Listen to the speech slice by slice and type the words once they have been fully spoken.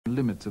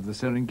limits of the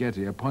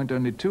Serengeti, a point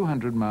only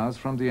 200 miles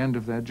from the end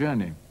of their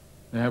journey.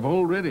 They have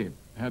already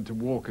had to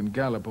walk and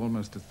gallop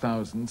almost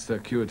 1,000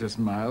 circuitous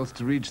miles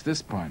to reach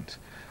this point.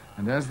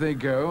 And as they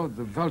go,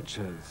 the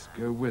vultures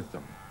go with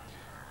them,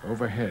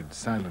 overhead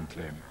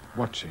silently,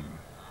 watching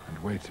and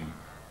waiting.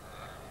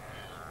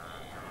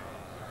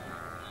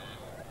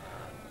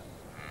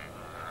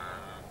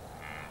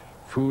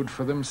 Food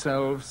for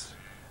themselves,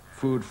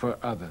 food for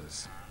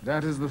others.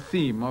 That is the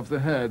theme of the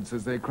herds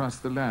as they cross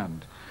the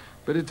land.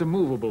 But it's a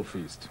movable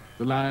feast.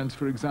 The lions,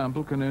 for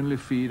example, can only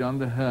feed on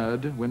the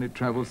herd when it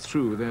travels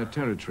through their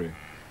territory.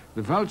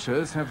 The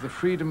vultures have the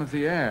freedom of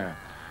the air,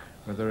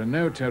 where there are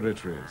no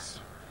territories.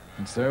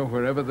 And so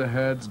wherever the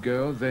herds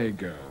go, they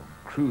go,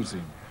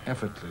 cruising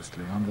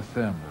effortlessly on the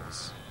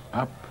thermals,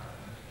 up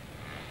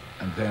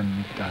and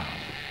then down.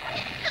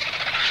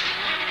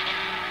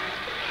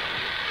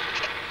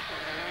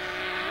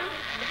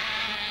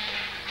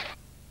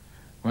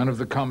 One of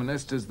the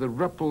commonest is the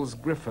Ruppel's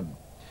griffon,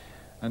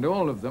 and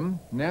all of them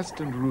nest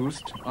and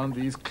roost on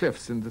these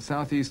cliffs in the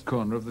southeast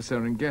corner of the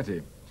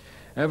Serengeti.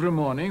 Every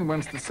morning,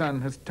 once the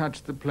sun has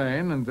touched the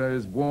plain and there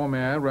is warm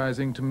air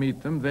rising to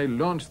meet them, they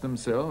launch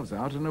themselves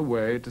out and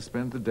away to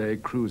spend the day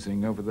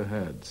cruising over the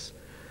herds.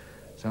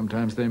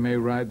 Sometimes they may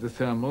ride the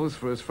thermals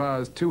for as far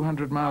as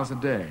 200 miles a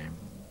day,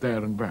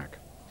 there and back.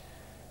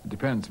 It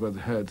depends where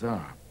the herds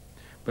are.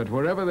 But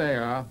wherever they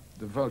are,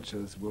 the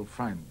vultures will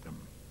find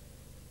them.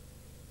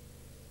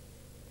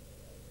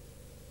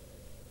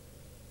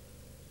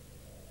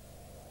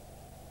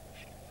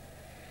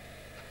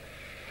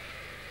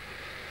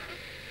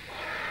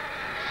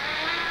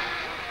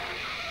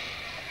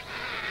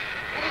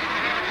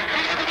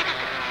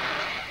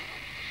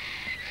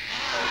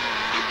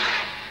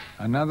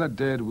 Another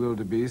dead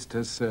wildebeest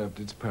has served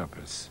its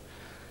purpose.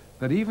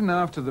 But even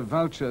after the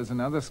vultures and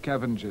other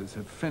scavengers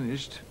have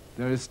finished,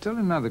 there is still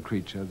another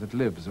creature that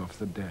lives off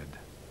the dead.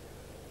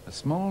 A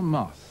small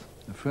moth,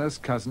 the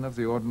first cousin of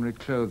the ordinary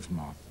clothes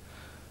moth,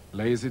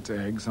 lays its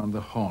eggs on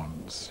the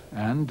horns,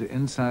 and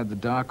inside the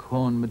dark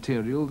horn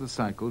material the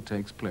cycle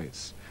takes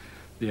place.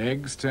 The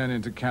eggs turn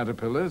into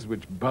caterpillars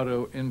which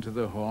burrow into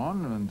the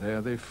horn, and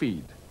there they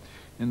feed.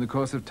 In the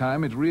course of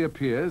time it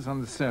reappears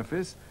on the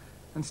surface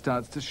and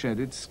starts to shed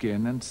its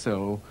skin, and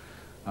so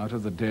out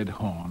of the dead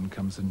horn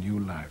comes a new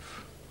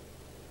life.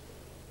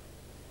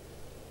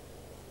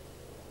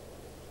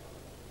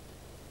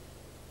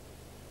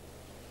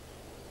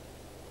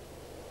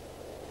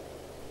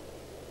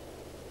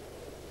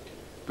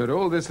 But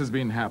all this has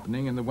been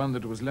happening in the one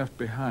that was left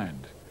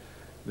behind.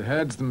 The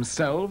herds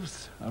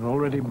themselves are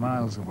already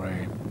miles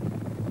away.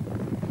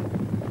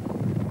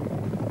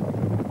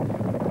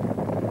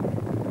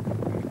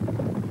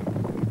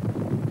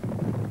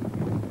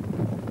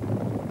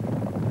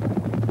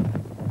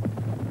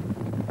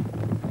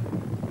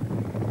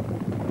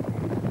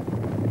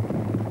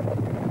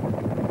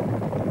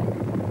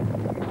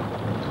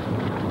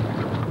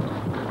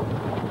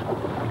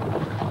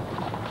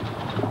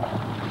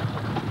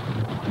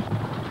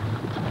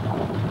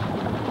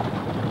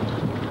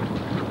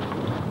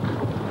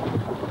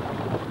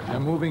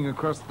 Moving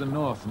across the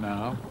north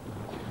now,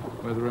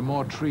 where there are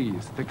more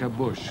trees, thicker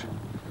bush,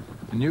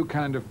 a new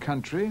kind of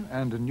country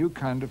and a new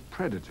kind of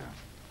predator.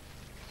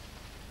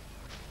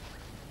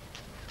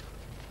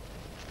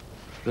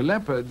 The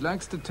leopard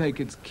likes to take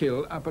its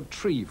kill up a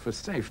tree for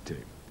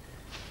safety.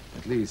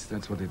 At least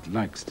that's what it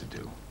likes to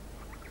do.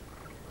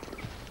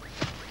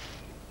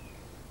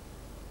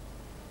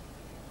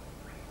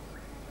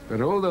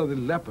 But although the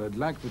leopard,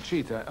 like the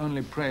cheetah,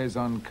 only preys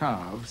on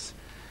calves,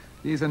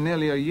 these are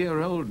nearly a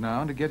year old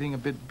now and are getting a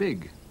bit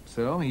big.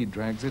 So he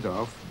drags it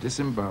off,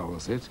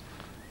 disembowels it,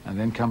 and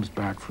then comes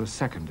back for a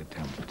second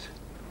attempt.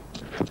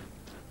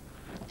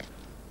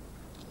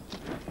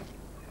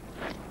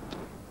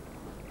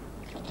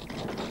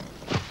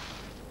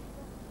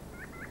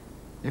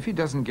 If he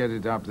doesn't get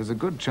it up, there's a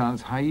good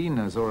chance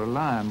hyenas or a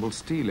lion will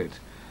steal it.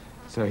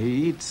 So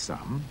he eats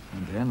some,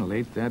 and then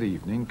late that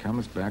evening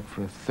comes back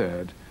for a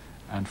third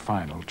and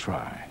final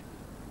try.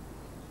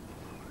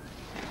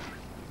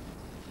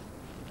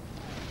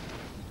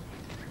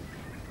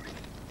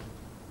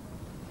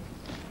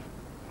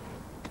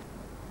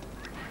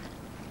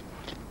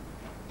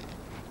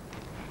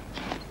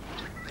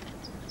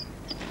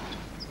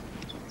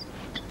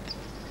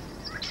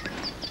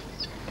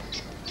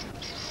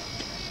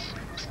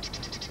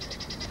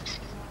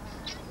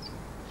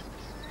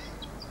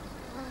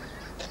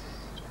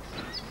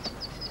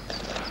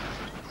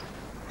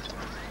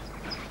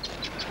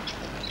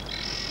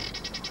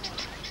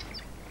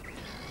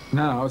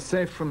 Now,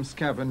 safe from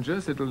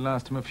scavengers, it'll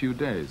last him a few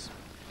days.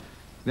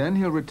 Then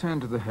he'll return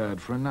to the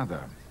herd for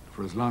another,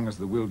 for as long as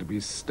the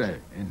wildebeest stay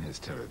in his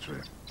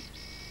territory.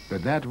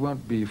 But that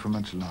won't be for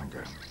much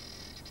longer.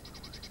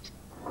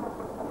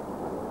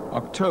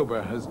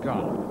 October has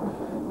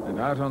gone, and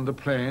out on the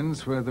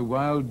plains where the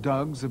wild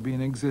dogs have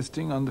been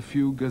existing on the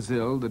few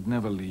gazelle that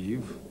never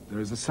leave,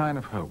 there is a sign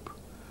of hope.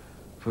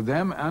 For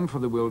them and for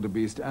the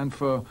wildebeest and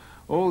for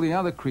all the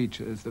other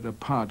creatures that are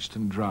parched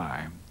and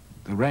dry,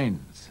 the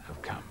rains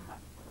have come.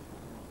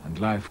 and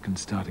life can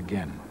start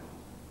again.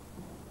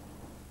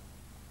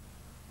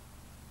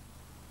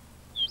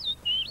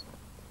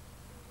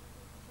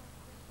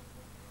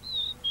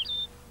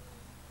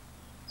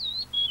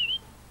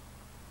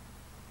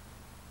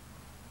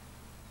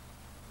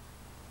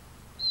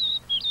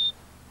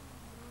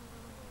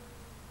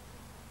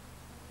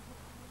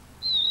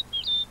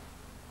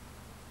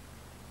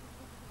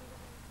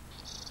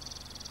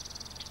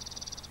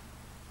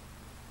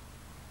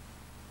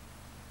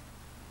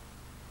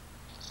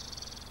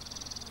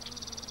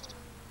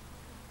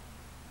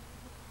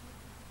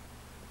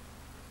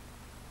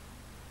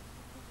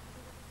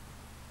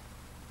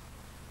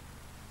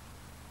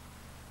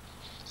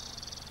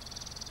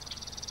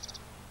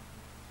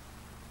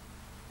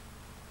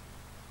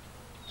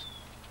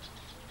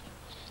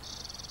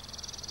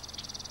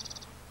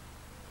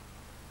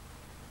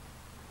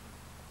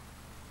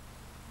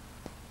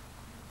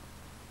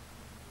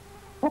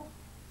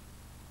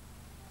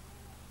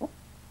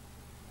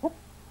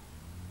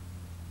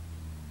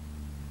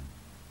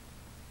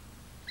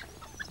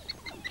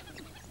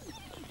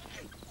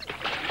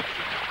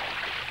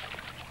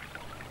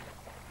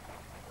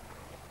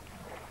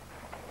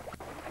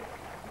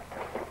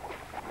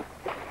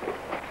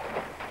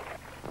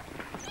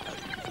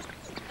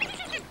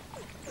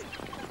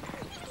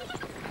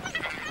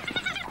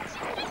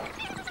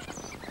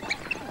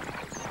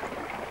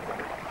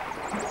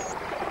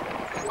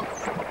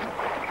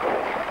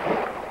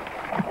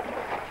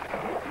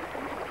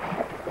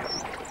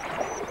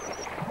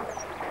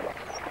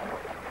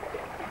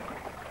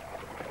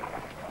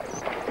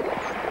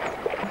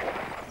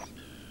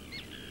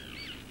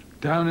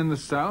 Down in the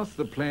south,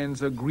 the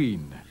plains are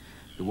green,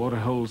 the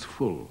waterholes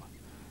full,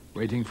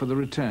 waiting for the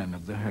return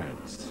of the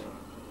herds.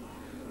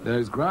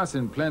 There's grass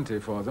in plenty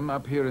for them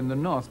up here in the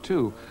north,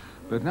 too,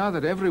 but now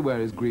that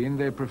everywhere is green,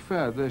 they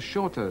prefer the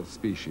shorter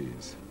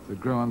species that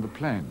grow on the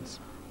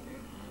plains.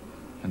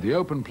 And the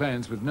open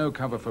plains with no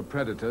cover for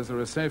predators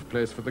are a safe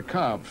place for the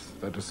calves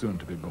that are soon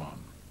to be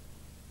born.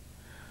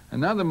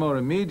 Another more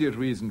immediate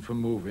reason for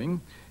moving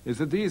is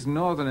that these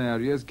northern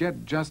areas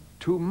get just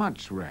too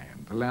much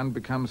rain. The land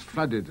becomes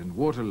flooded and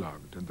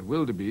waterlogged, and the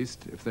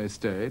wildebeest, if they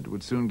stayed,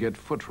 would soon get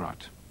foot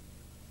rot.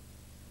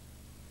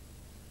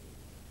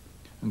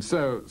 And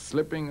so,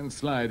 slipping and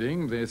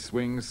sliding, they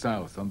swing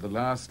south on the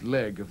last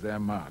leg of their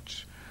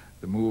march,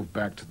 the move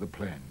back to the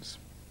plains.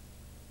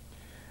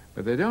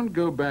 But they don't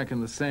go back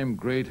in the same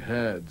great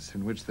herds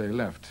in which they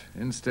left.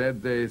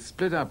 Instead, they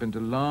split up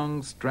into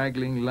long,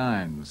 straggling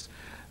lines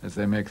as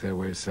they make their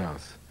way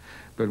south.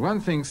 But one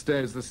thing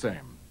stays the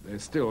same. They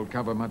still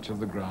cover much of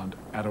the ground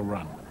at a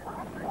run.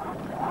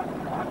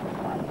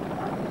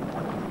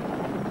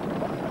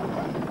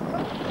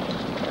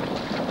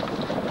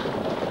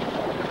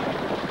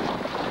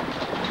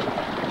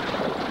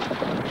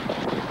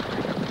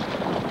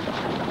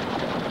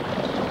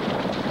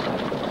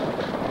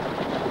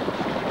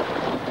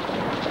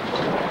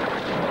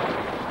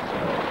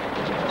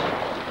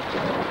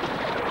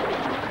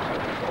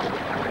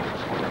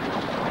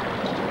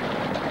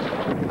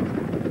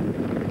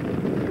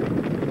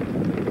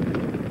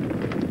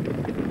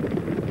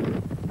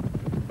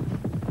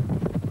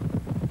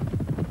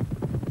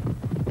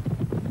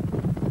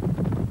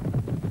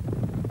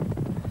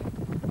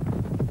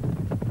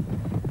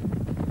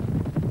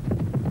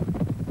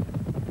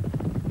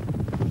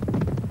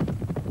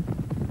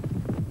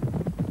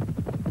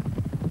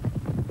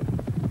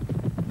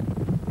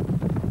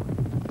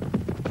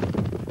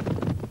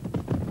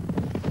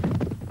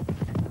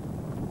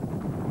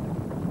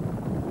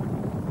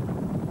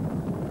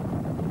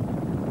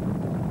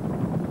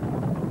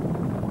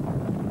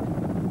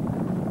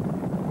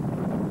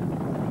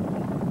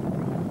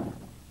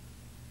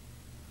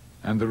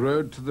 And the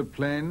road to the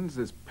plains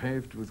is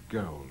paved with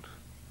gold.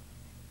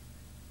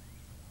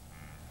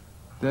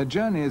 Their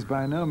journey is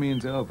by no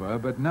means over,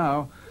 but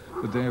now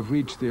that they have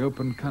reached the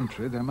open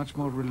country, they're much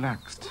more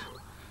relaxed.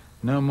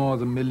 No more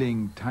the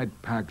milling,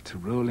 tight-packed,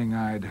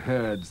 rolling-eyed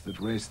herds that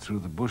race through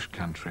the bush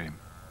country.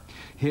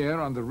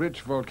 Here, on the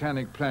rich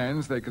volcanic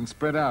plains, they can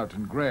spread out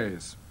and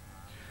graze.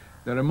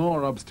 There are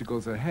more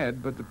obstacles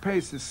ahead, but the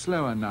pace is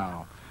slower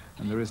now,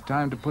 and there is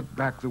time to put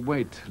back the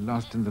weight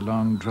lost in the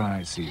long,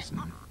 dry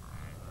season.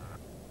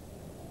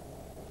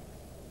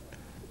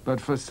 But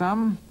for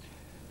some,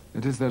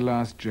 it is their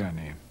last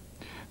journey.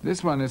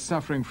 This one is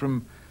suffering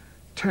from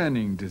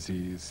turning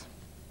disease.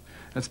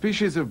 A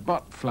species of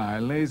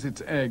botfly lays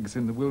its eggs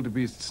in the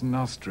wildebeest's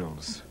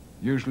nostrils.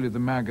 Usually the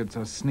maggots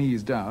are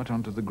sneezed out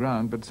onto the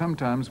ground, but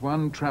sometimes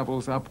one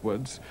travels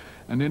upwards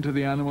and into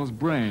the animal's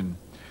brain.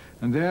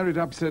 And there it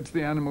upsets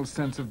the animal's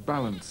sense of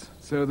balance.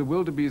 So the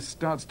wildebeest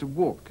starts to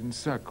walk in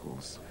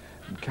circles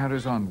and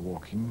carries on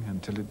walking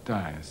until it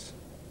dies.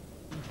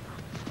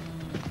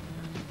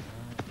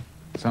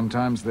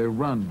 Sometimes they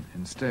run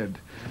instead,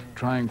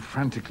 trying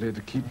frantically to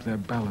keep their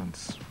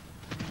balance.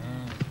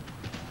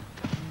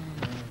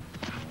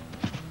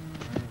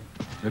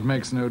 It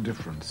makes no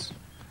difference,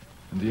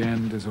 and the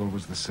end is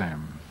always the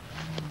same.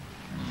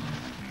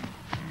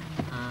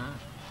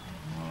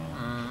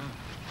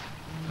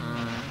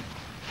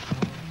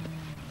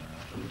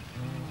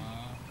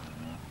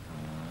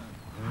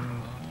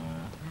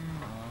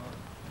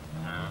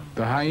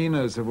 The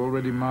hyenas have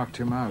already marked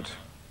him out.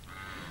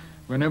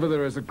 Whenever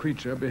there is a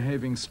creature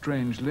behaving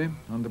strangely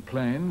on the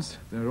plains,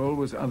 there are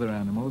always other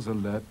animals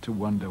alert to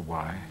wonder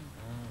why.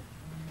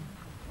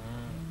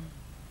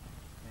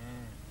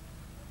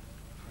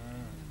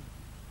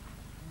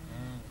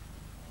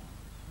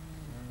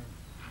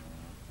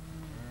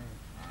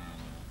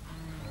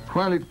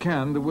 While it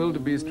can, the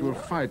wildebeest will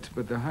fight,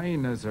 but the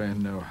hyenas are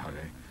in no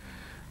hurry.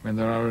 When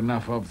there are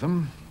enough of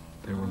them,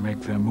 they will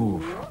make their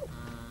move.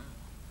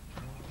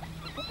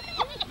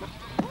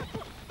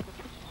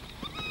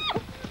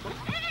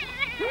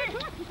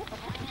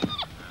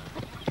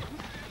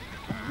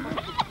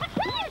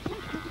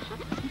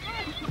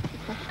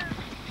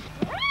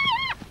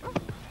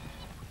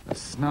 A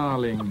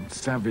snarling,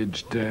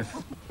 savage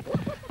death,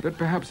 but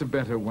perhaps a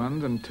better one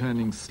than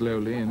turning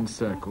slowly in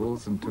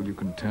circles until you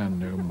can turn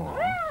no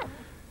more.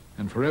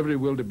 And for every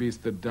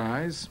wildebeest that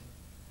dies,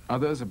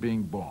 others are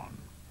being born.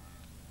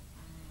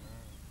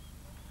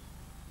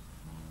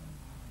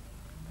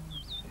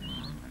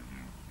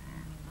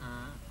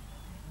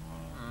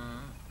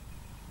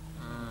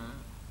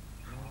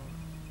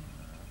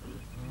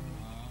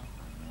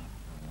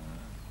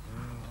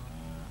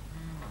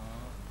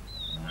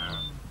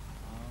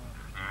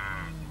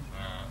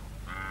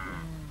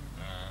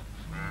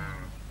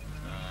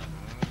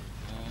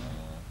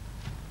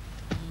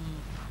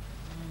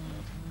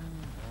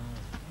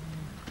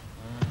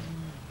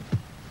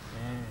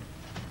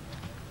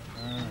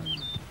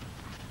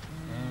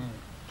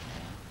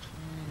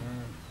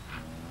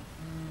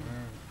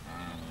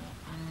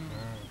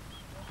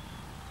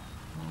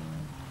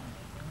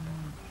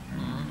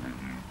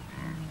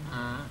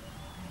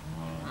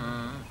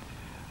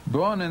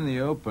 Born in the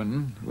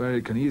open, where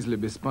it can easily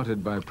be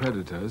spotted by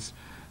predators,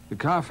 the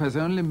calf has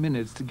only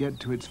minutes to get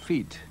to its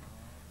feet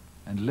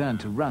and learn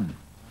to run.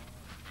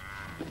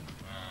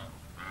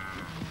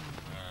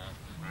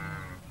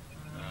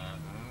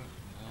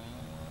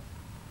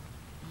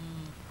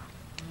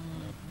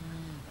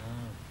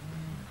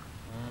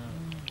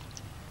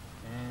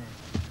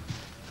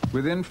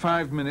 Within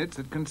 5 minutes,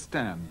 it can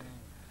stand,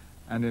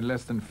 and in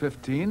less than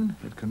 15,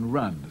 it can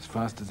run as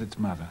fast as its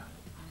mother.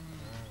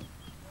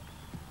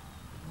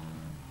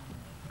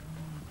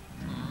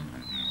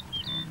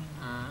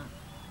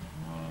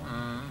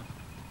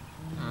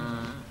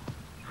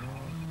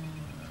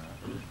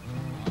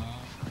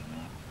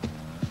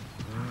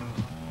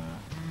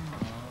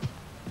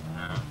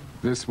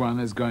 This one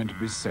is going to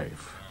be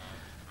safe.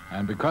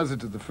 And because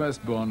it is the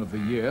firstborn of the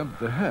year,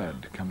 the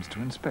herd comes to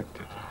inspect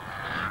it.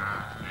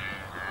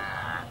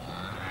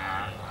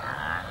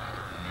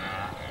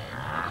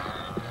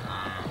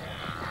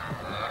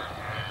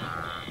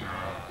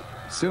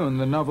 Soon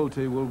the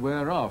novelty will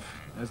wear off,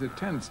 as it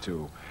tends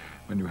to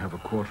when you have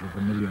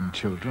 250,000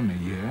 children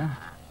a year.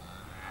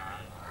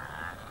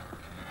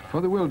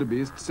 For the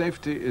wildebeest,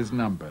 safety is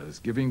numbers.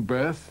 Giving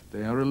birth,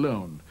 they are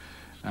alone,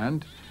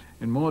 and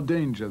in more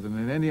danger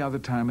than at any other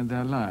time in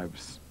their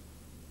lives.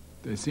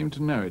 They seem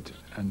to know it,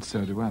 and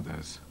so do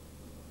others.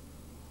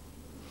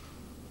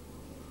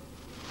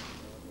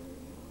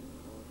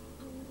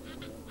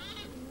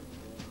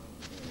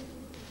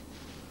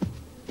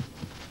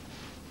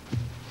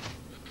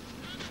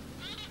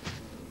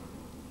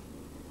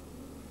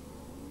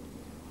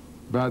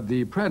 But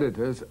the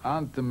predators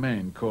aren't the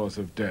main cause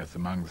of death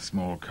among the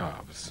small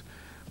calves.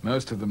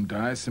 Most of them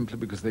die simply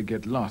because they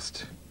get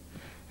lost.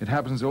 It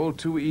happens all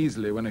too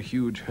easily when a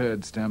huge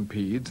herd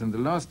stampedes, and the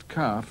lost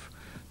calf,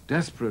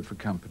 desperate for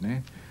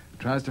company,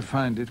 tries to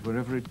find it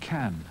wherever it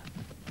can.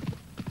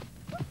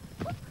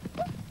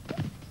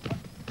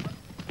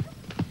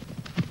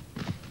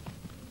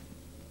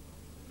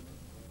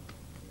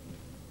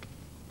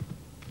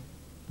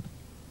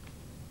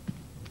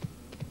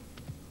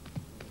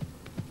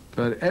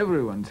 But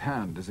everyone's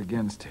hand is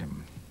against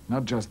him,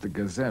 not just the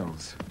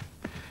gazelles.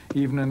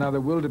 Even another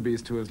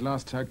wildebeest who has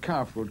lost her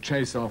calf will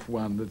chase off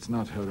one that's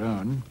not her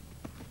own.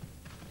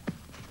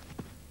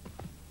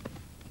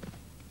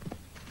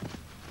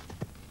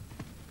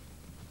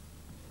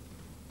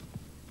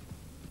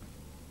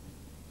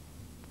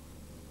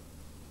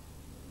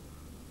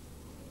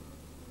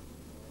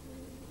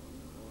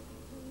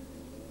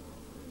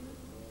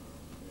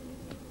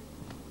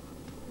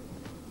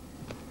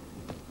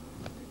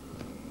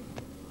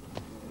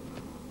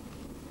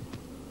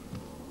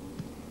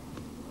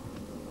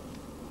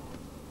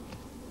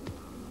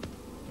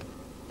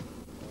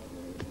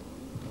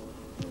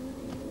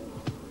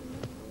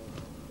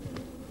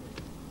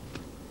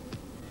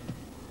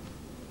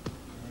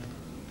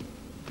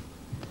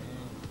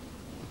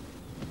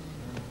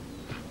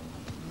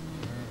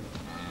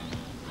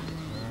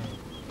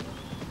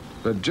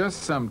 But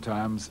just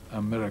sometimes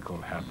a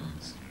miracle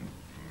happens.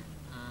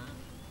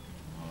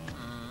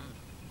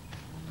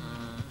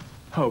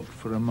 Hope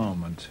for a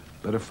moment,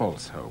 but a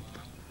false hope.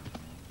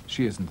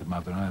 She isn't the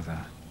mother either.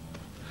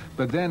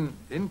 But then,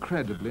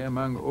 incredibly,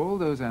 among all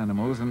those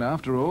animals, and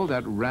after all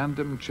that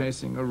random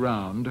chasing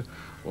around,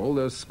 all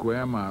those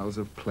square miles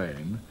of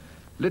plain,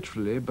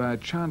 literally by a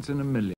chance in a million,